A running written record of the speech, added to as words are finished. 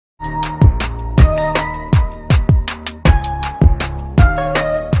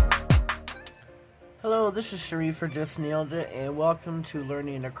Hello, this is Sharif for Just Nailed It, and welcome to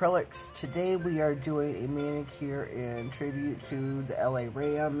Learning Acrylics. Today we are doing a manicure in tribute to the LA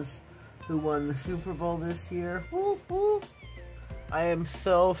Rams, who won the Super Bowl this year. Woo, woo. I am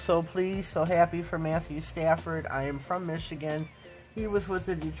so pleased, so happy for Matthew Stafford. I am from Michigan. He was with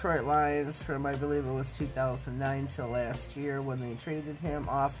the Detroit Lions from, I believe it was 2009 till last year when they traded him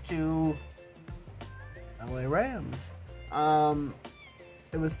off to LA Rams.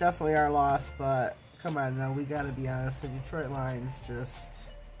 It was definitely our loss, but come on now, we gotta be honest, the Detroit Lions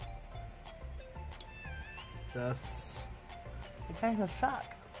they kind of suck.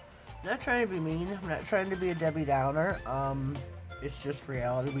 I'm not trying to be mean, I'm not trying to be a Debbie Downer, it's just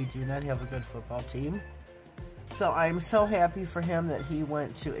reality. We do not have a good football team. So I'm so happy for him that he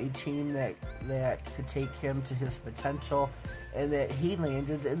went to a team that could take him to his potential, and that he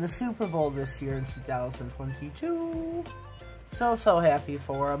landed in the Super Bowl this year in 2022. So happy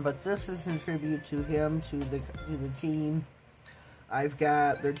for him, but this is in tribute to him, to the team. I've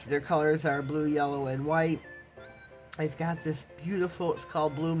got, their colors are blue, yellow, and white. I've got this beautiful, it's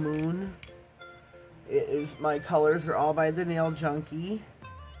called Blue Moon. It is, my colors are all by the Nail Junkie.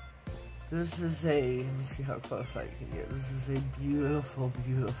 This is a, let me see how close I can get. This is a beautiful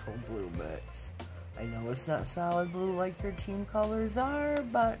blue mix. I know it's not solid blue like their team colors are,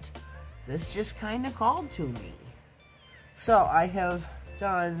 but this just kind of called to me. So, I have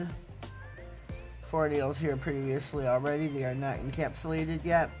done 4 nails here previously already. They are not encapsulated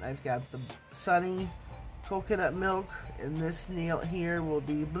yet. I've got the Sunny Coconut Milk, and this nail here will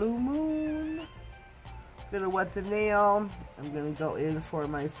be Blue Moon. I'm going to wet the nail. I'm going to go in for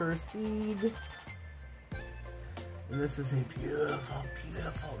my first bead. And this is a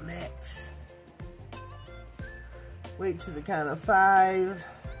beautiful mix. Wait to the count of 5.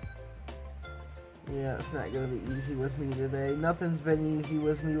 Yeah, it's not going to be easy with me today. Nothing's been easy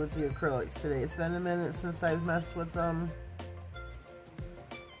with me with the acrylics today. It's been a minute since I've messed with them.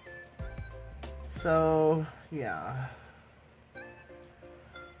 So, yeah.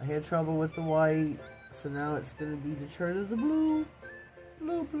 I had trouble with the white, so now it's going to be the turn of the blue.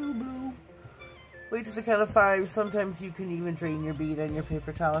 Blue. Wait to the count of 5. Sometimes you can even drain your bead on your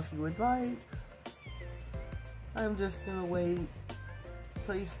paper towel if you would like. I'm just going to wait.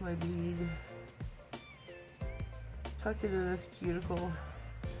 Place my bead. Tuck it in its cuticle,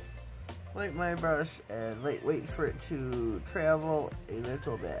 wipe my brush, and wait for it to travel a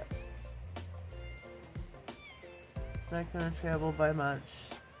little bit. It's not going to travel by much.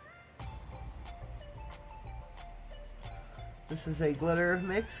 This is a glitter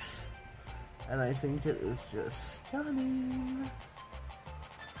mix, and I think it is just stunning.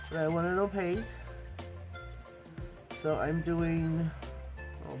 But I want it opaque, so I'm doing,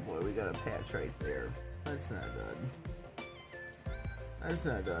 oh boy, we got a patch right there. That's not good. That's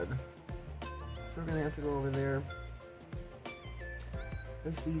not good. So we're going to have to go over there.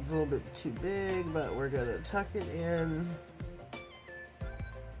 This bead's a little bit too big, but we're going to tuck it in.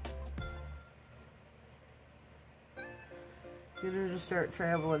 Get her to start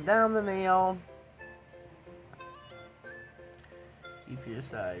traveling down the nail. Keep your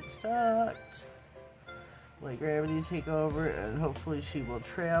sides tucked. Let gravity take over, and hopefully she will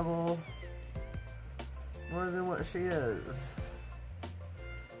travel more than what she is.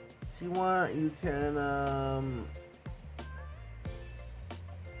 If you want, you can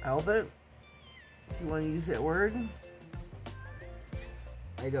help it, if you want to use that word.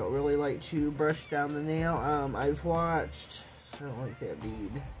 I don't really like to brush down the nail. I've watched, I don't like that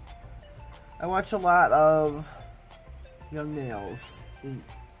bead. I watch a lot of Young Nails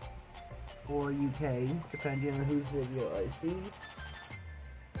or UK, depending on whose video I see.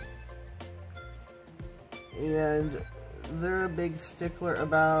 And they're a big stickler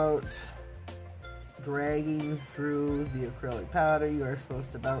about dragging through the acrylic powder. You are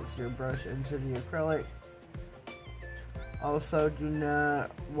supposed to bounce your brush into the acrylic. Also, do not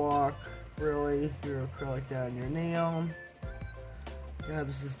walk really your acrylic down your nail. Yeah,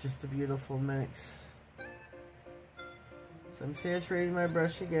 this is just a beautiful mix. So I'm saturating my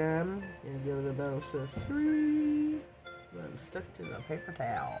brush again. And give it a bounce of 3. I'm stuck to the paper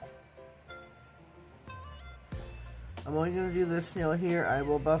towel. I'm only going to do this nail here. I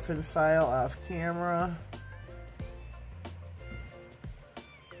will buff and file off camera,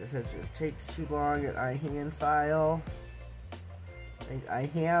 because it just takes too long and I hand file. I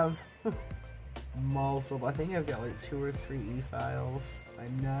have multiple, I think I've got like 2 or 3 e-files.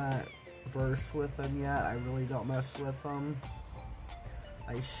 I'm not versed with them yet. I really don't mess with them.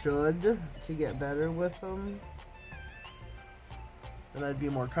 I should, to get better with them. Then I'd be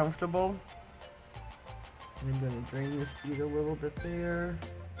more comfortable. And I'm going to drain this bead a little bit there.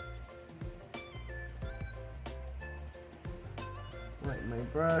 light my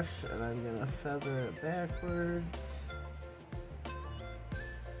brush, and I'm gonna feather it backwards.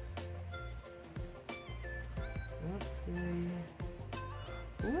 Whoopsie.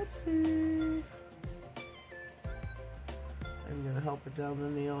 Whoopsie. I'm gonna help it down the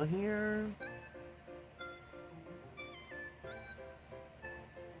nail here.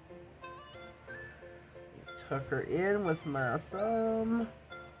 Tuck her in with my thumb.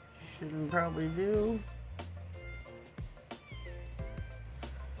 Shouldn't probably do.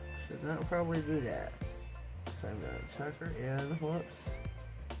 Should not probably do that. So I'm gonna tuck her in. Whoops.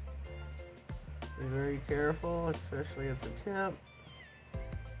 Be very careful, especially at the tip.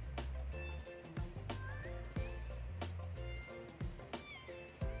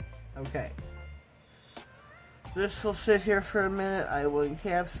 Okay. This will sit here for a minute. I will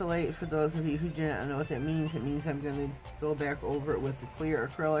encapsulate. For those of you who do not know what that means, it means I'm going to go back over it with the clear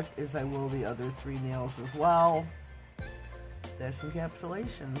acrylic, as I will the other 3 nails as well. That's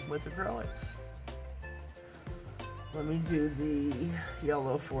encapsulation with acrylics. Let me do the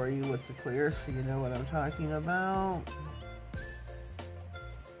yellow for you with the clear so you know what I'm talking about.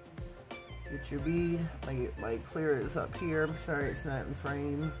 Get your bead. My clear is up here. I'm sorry it's not in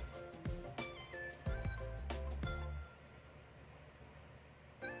frame.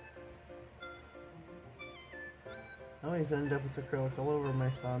 I always end up with acrylic all over my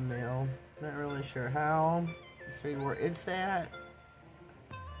thumbnail. Not really sure how. See where it's at.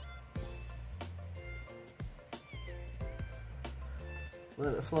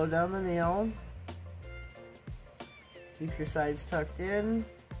 Let it flow down the nail. Keep your sides tucked in.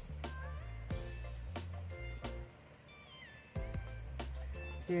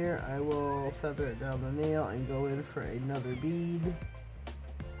 Here I will feather it down the nail and go in for another bead.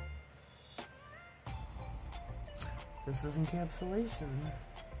 This is encapsulation.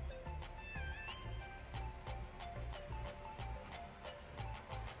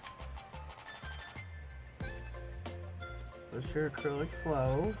 Let your acrylic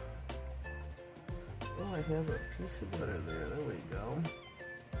flow. Oh, I have a piece of glitter there. There we go.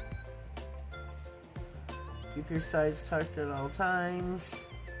 Keep your sides tucked at all times.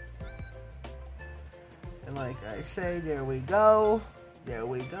 And like I say, there we go. There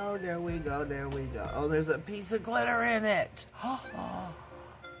we go, there we go, there we go. Oh, there's a piece of glitter in it.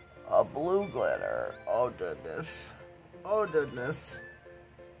 A blue glitter. Oh, goodness. Oh, goodness.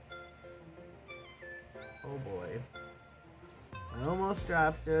 Oh, boy. I almost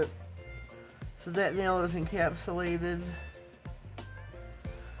dropped it. So that nail is encapsulated.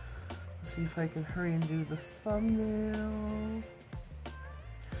 Let's see if I can hurry and do the thumbnail.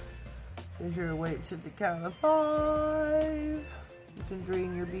 Sit here and wait to the count of 5. You can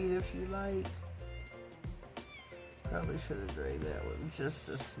drain your bead if you like. Probably should have drained that one just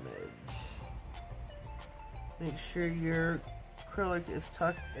a smidge. Make sure your acrylic is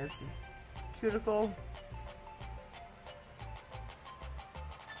tucked at the cuticle.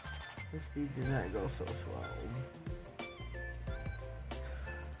 This bead did not go so slow.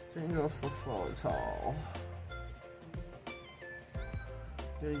 Didn't go so slow at all.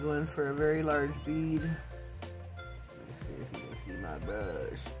 I'm gonna go in for a very large bead. If you can see my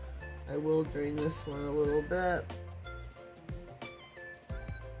brush, I will drain this one a little bit.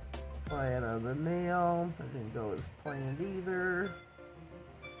 Apply it on the nail. I didn't go as planned either.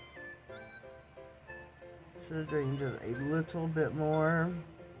 Should have drained it a little bit more.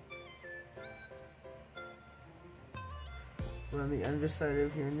 On the underside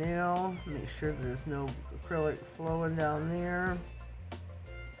of your nail, make sure there's no acrylic flowing down there.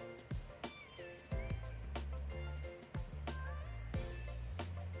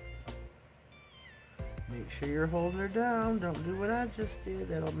 Make sure you're holding her down. Don't do what I just did.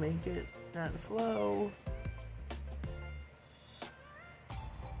 That'll make it not flow.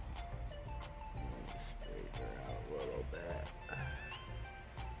 Straighten her out a little bit.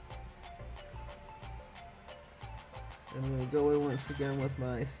 I'm going to go in once again with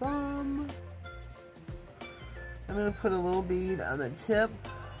my thumb. I'm going to put a little bead on the tip.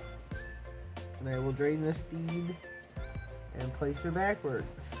 And I will drain this bead and place her backwards.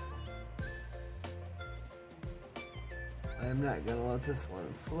 I'm not going to let this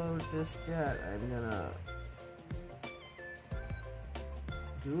one flow just yet. I'm going to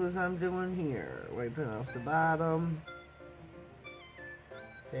do as I'm doing here. Wiping off the bottom.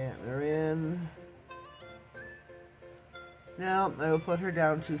 Patting her in. Now, I will put her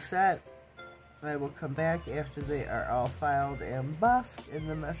down to set. I will come back after they are all filed and buffed and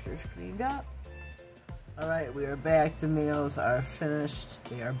the mess is cleaned up. Alright, we are back. The nails are finished.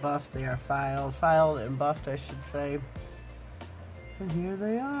 They are buffed. They are filed and buffed, I should say. And here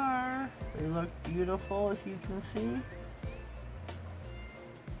they are. They look beautiful, if you can see.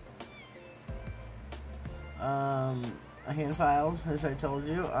 hand filed, as I told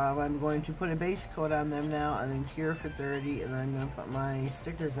you. I'm going to put a base coat on them now, and then cure for 30, and then I'm going to put my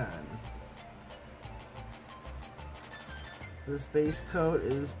stickers on. This base coat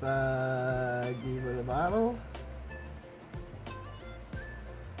is by the Bottle.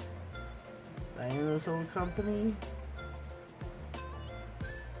 Diana's old company.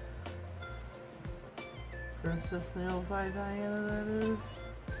 Princess Nails by Diana, that is.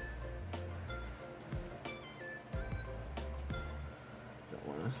 Don't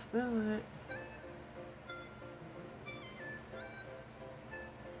want to spill it.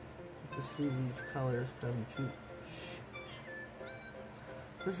 To see these colors come to shoot.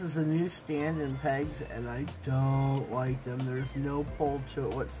 This is a new stand and pegs, and I don't like them. There's no pull to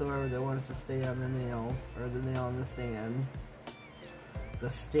it whatsoever. They want it to stay on the nail, or the nail on the stand.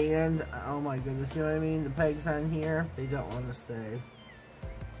 The stand, oh my goodness, you know what I mean? The pegs on here, they don't want to stay.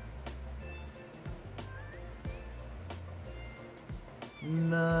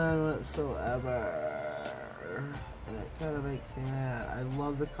 None whatsoever. And it kind of makes me mad. I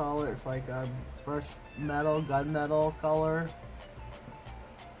love the color. It's like a brushed metal, gunmetal color.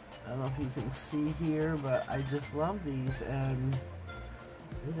 I don't know if you can see here, but I just love these, and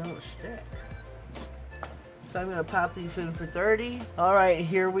they don't stick. So I'm going to pop these in for 30. Alright,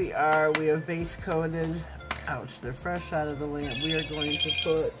 here we are. We have base coated. Ouch, they're fresh out of the lamp. We are going to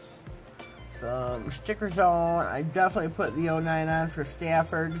put some stickers on. I definitely put the 09 on for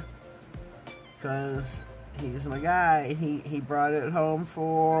Stafford, because he's my guy. He brought it home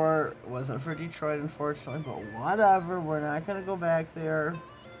for, it wasn't for Detroit, unfortunately, but whatever. We're not going to go back there.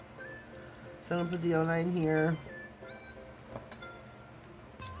 So I'm going to put the 09 here.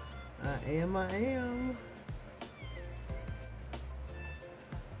 I am.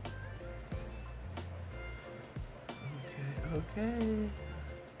 Okay.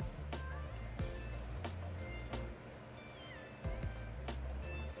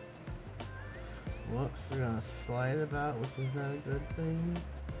 Whoops, they're gonna slide about, which is not a good thing.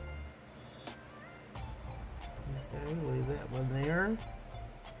 Okay, leave that one there.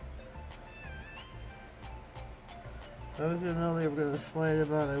 If I was gonna know they were gonna slide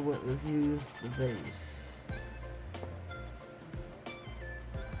about, I wouldn't have used the base.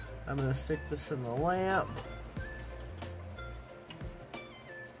 I'm gonna stick this in the lamp.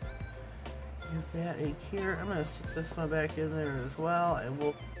 Give that a cure. I'm gonna stick this one back in there as well, and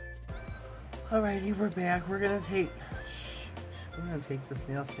we'll. Alrighty, we're back. We're gonna take this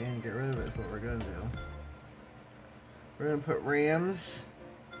nail stand and get rid of it. Is what we're gonna do. We're gonna put rams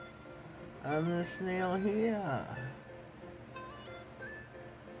on this nail here.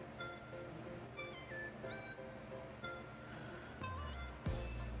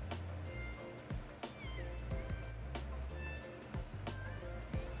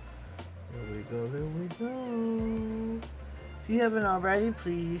 There we go. If you haven't already,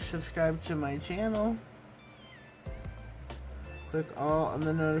 please subscribe to my channel. Click all on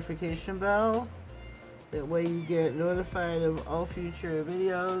the notification bell. That way you get notified of all future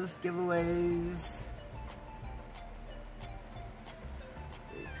videos, giveaways.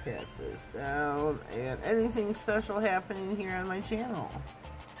 Pat this down, and anything special happening here on my channel.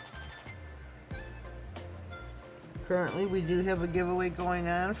 Currently, we do have a giveaway going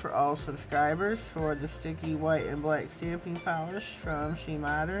on for all subscribers for the sticky white and black stamping polish from She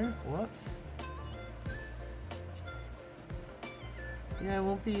Modern. Whoops. Yeah, I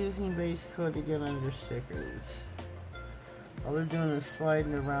won't be using base coat again on your stickers. All they're doing is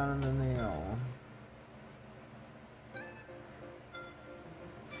sliding around in the nail.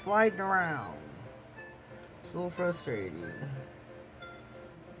 Sliding around. It's a little frustrating.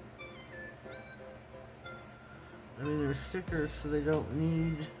 I mean, they're stickers, so they don't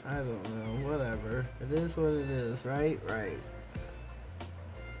need, I don't know, whatever. It is what it is, right? Right.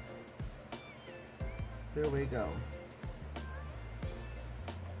 There we go.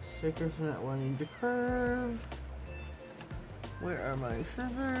 Stickers not wanting to curve. Where are my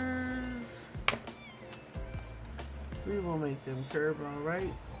scissors? We will make them curve,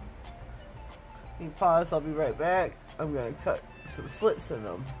 alright. You pause, I'll be right back. I'm going to cut some slits in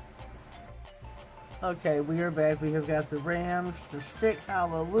them. Okay, we are back. We have got the rams to stick.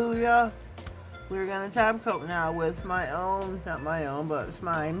 Hallelujah. We're going to top coat now with my own, not my own, but it's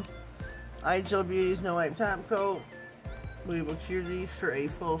mine. Ideal Beauty's No Wipe Top Coat. We will cure these for a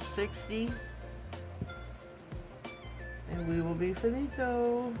full 60. And we will be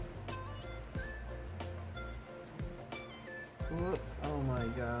finito. Whoops. Oh my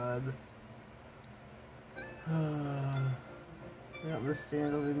god. Yep, the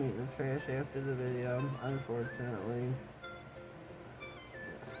stand will be meeting the trash after the video, unfortunately.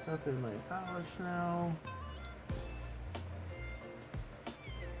 Stuck in my polish now.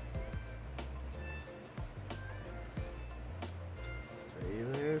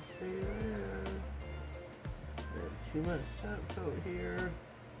 too much top coat here.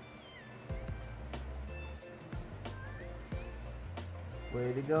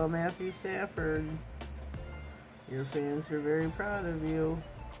 Way to go, Matthew Stafford. Your fans are very proud of you.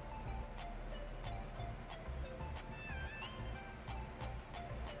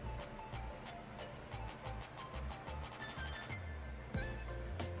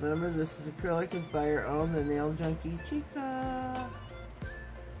 Remember, this is acrylic is by your own, the nail junkie Chica.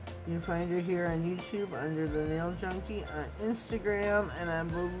 You can find her here on YouTube under the Nail Junkie, on Instagram, and I'm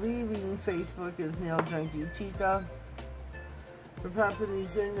believing Facebook is Nail Junkie Chica. We're popping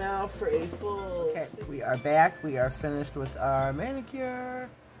these in now for a full... Okay, we are back. We are finished with our manicure.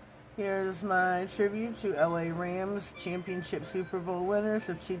 Here's my tribute to LA Rams Championship Super Bowl winners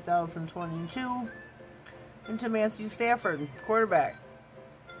of 2022. And to Matthew Stafford, quarterback.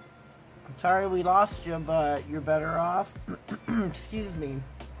 I'm sorry we lost you, but you're better off. Excuse me.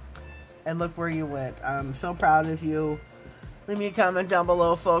 And look where you went. I'm so proud of you. Leave me a comment down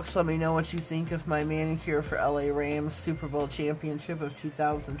below, folks. Let me know what you think of my manicure for LA Rams Super Bowl Championship of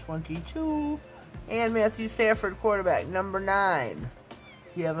 2022. And Matthew Stafford, quarterback, number 9.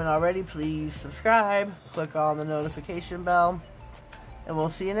 If you haven't already, please subscribe. Click on the notification bell. And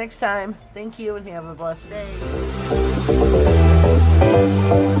we'll see you next time. Thank you and have a blessed day.